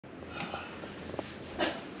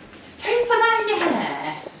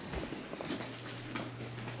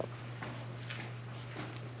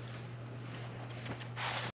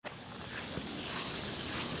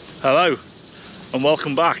Hello and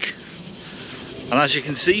welcome back. And as you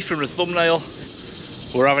can see from the thumbnail,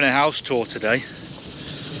 we're having a house tour today.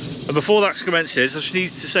 And before that commences, I just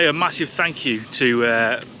need to say a massive thank you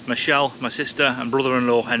to Michelle, my sister, and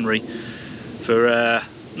brother-in-law Henry for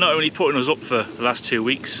not only putting us up for the last 2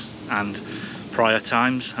 weeks and prior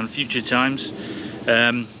times and future times,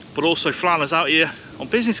 but also flying us out here on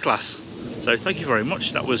business class. So thank you very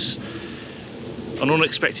much. That was an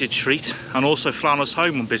unexpected treat, and also flying us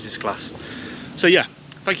home on business class. So yeah,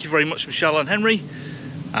 thank you very much, Michelle and Henry,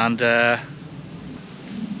 and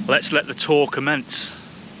let's let the tour commence.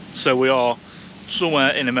 So we are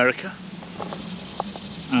somewhere in America,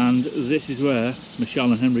 and this is where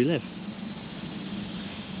Michelle and Henry live.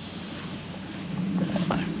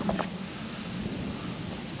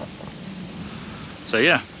 So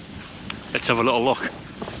yeah, let's have a little look.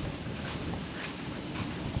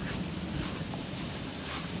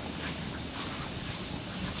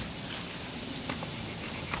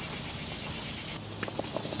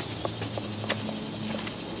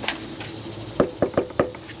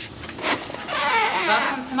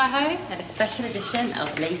 Welcome to my home and a special edition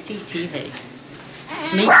of Lacey TV.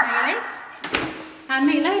 Meet Kaylee and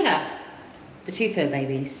meet Lola, the two fur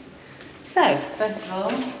babies. So, first of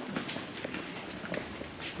all,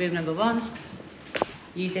 room number 1.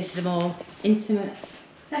 Use this as a more intimate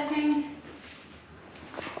setting.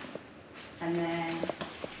 And then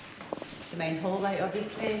the main hallway,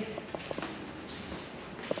 obviously.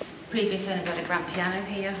 Previous owners had a grand piano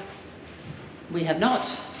here. We have not.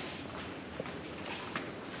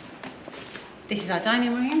 This is our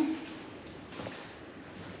dining room.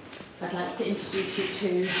 I'd like to introduce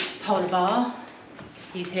you to Polar Bar.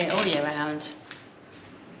 He's here all year round,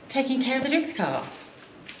 taking care of the drinks cart.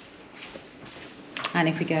 And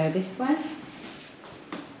if we go this way,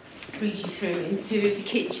 brings you through into the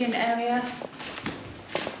kitchen area.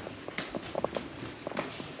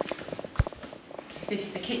 This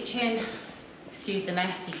is the kitchen. Excuse the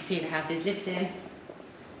mess, you can see the house is lived in.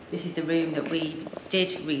 This is the room that we did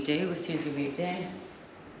redo as soon as we moved in.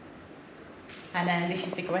 And then this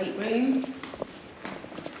is the great room.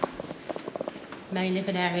 Main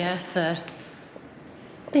living area for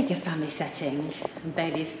bigger family setting. And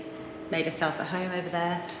Bailey's made herself at home over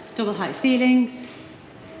there. Double height ceilings.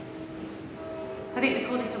 I think they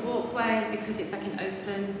call this a walkway because it's like an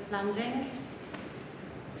open landing.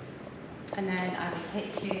 And then I will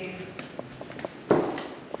take you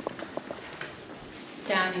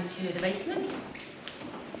down into the basement.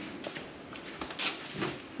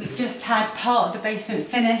 We've just had part of the basement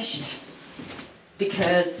finished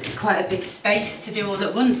because it's quite a big space to do all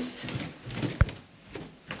at once.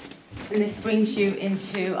 And this brings you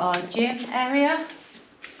into our gym area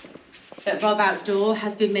that Rob Outdoor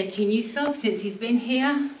has been making use of since he's been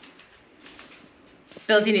here,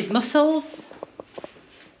 building his muscles.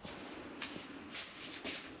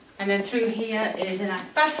 And then through here is a nice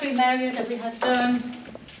bathroom area that we had done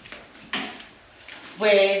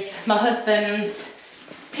with my husband's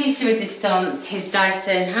piece de resistance, his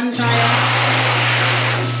Dyson hand dryer.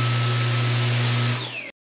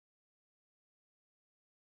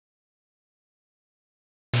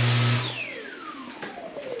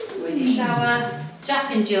 With your shower,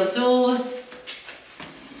 Jack and Jill doors.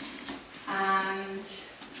 And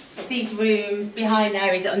these rooms behind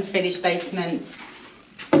there is an unfinished basement.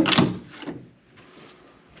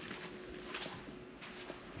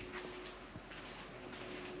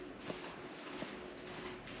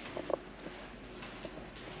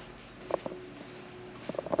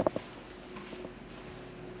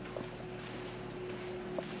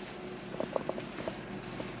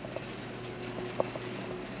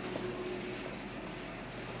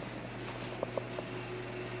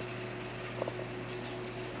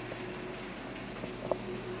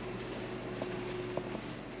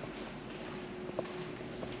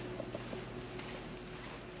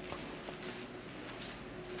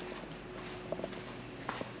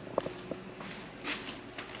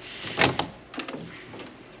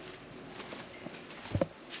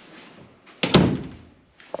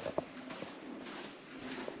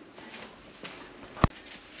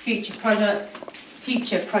 Future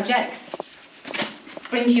projects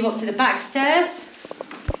brings you up to the back stairs.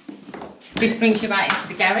 This brings you right into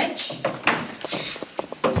the garage,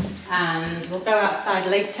 and we'll go outside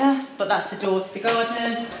later, but that's the door to the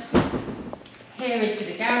garden. Here into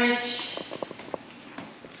the garage,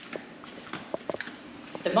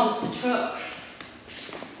 the monster truck.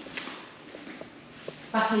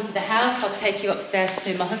 Back into the house. I'll take you upstairs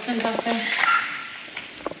to my husband's office.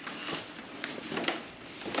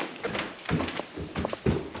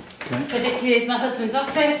 So this is my husband's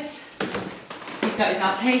office. He's got his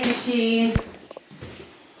arcade machine,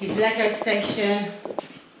 his Lego station,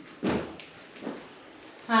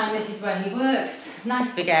 and this is where he works.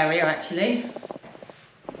 Nice big area actually.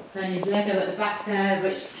 And his Lego at the back there,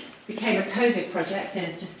 which became a COVID project and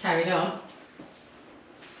has just carried on.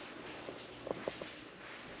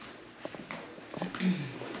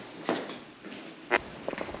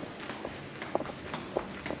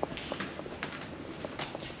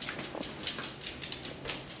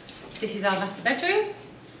 This is our master bedroom.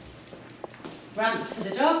 Ramp for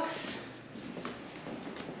the dogs.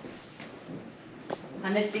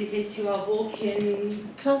 And this leads into our walk-in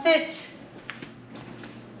closet.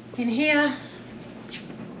 In here,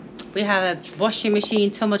 we have a washing machine,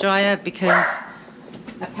 tumble dryer, because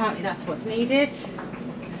apparently that's what's needed.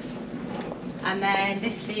 And then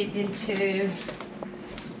this leads into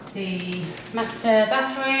the master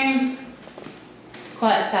bathroom.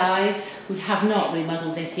 Quite a size. We have not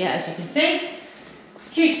remodeled this yet, as you can see.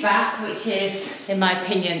 Huge bath, which is, in my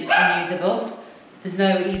opinion, unusable. There's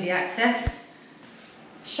no easy access.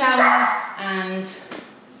 Shower and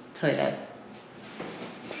toilet.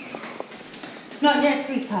 Not yet,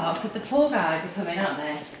 sweetheart, because the poor guys are coming, aren't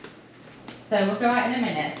they? So we'll go out in a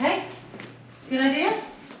minute, okay? Good idea?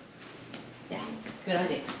 Yeah, good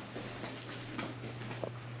idea.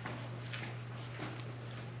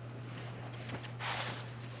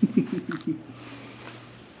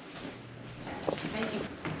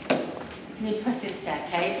 It's an impressive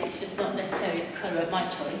staircase, it's just not necessarily the colour of my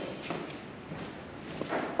choice.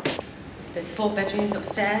 There's 4 bedrooms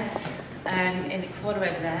upstairs, in the corner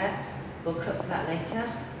over there. We'll cut to that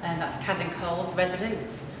later, and that's Kaz and Cole's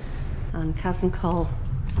residence. And Kaz and Cole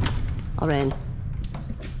are in.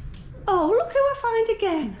 Oh, look who I find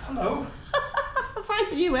again. Hello. I'm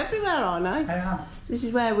finding you everywhere, aren't I? I am. This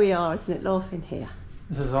is where we are, isn't it, Love, in here?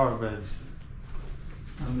 This is our bed.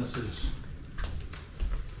 And this is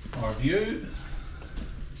our view.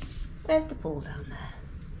 There's the pool down there.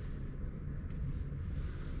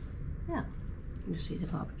 Yeah, you can see the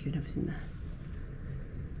barbecue and everything there.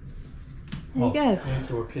 There you go.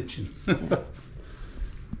 Outdoor kitchen. Yeah.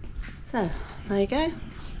 So, there you go.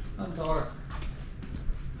 And our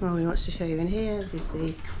Well, he wants to show you in here. This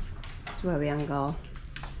is where we hang our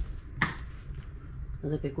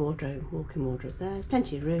another big wardrobe, walk-in wardrobe there.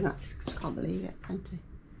 Plenty of room, actually. Just can't believe it. Plenty.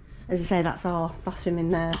 As I say, that's our bathroom in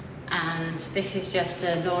there. And this is just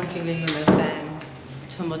the laundry room with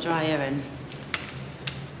tumble dryer and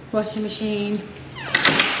washing machine.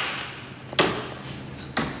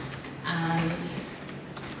 And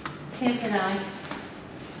here's a nice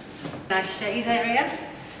shades area.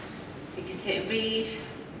 You can sit and read,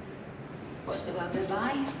 watch the world go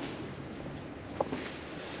by.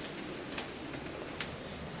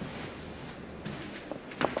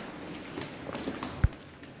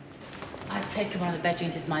 I've taken one of the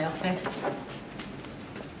bedrooms as my office.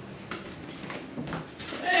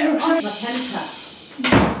 Oh, my temper.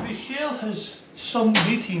 Michelle has some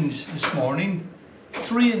meetings this morning,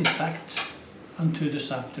 3 in fact, and 2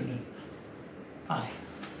 this afternoon. Aye.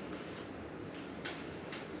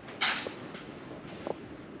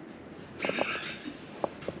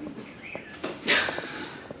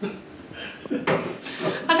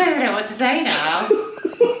 I don't even know what to say now.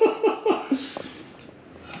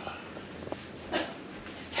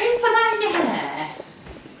 Who put that in your hair?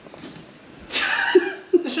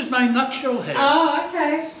 This is my natural hair. Oh,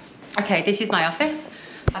 okay. Okay, this is my office.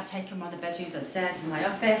 I've taken one of the bedrooms upstairs in my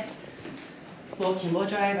office. Walk-in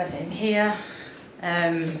wardrobe, as in here.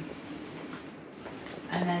 And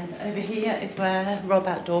then over here is where Rob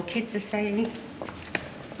Outdoor Kids are staying.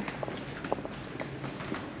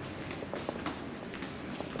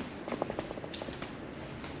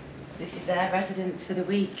 This is their residence for the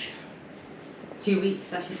week. 2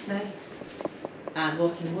 weeks, I should say. And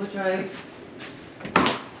walk-in wardrobe.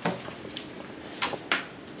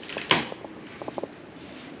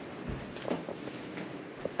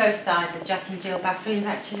 Both sides are Jack and Jill bathrooms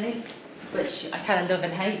actually, which I kind of love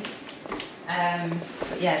and hate.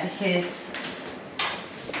 But yeah, this is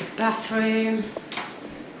the bathroom.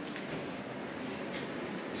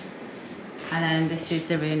 And then this is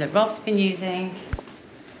the room that Rob's been using.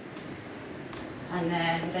 And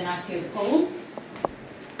then with a nice view of the pool.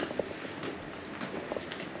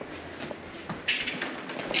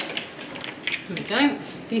 There we go.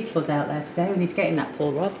 Beautiful day out there today. We need to get in that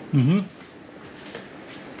pool, Rob. Mm-hmm.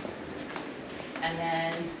 And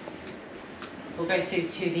then we'll go through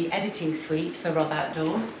to the editing suite for Rob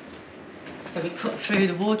Outdoor. So we cut through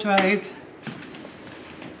the wardrobe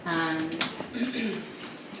and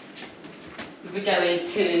we go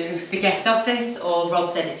into the guest office or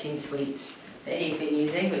Rob's editing suite. that he's been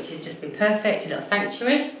using, which has just been perfect, a little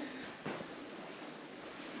sanctuary.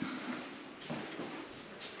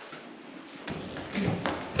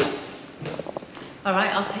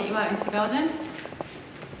 Alright, I'll take you out into the garden.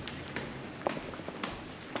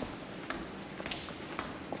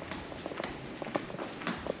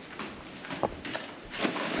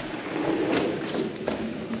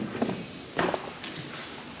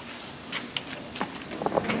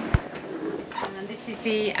 And this is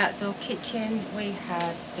the outdoor kitchen we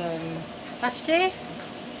had done last year.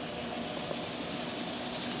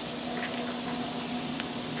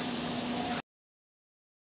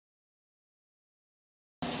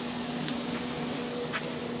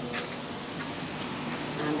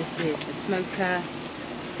 This is the smoker,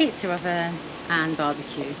 pizza oven and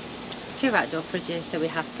barbecue. 2 outdoor fridges, so we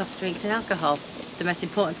have soft drinks and alcohol, the most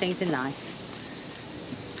important things in life.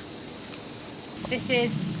 This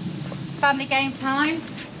is family game time,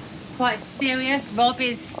 quite serious. Rob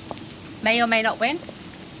may or may not win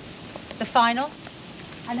the final.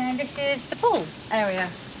 And then this is the pool area.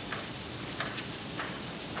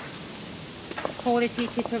 Pool is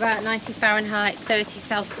heated to about 90 Fahrenheit, 30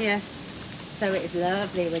 Celsius. So it is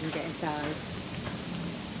lovely when you get inside.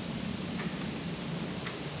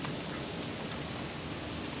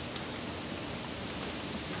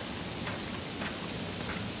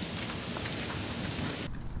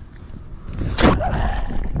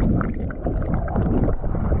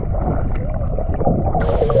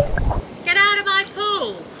 Get out of my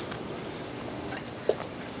pool!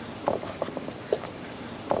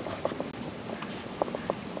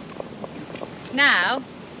 Now,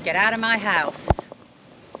 get out of my house.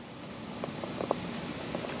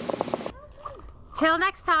 Till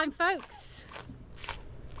next time, folks.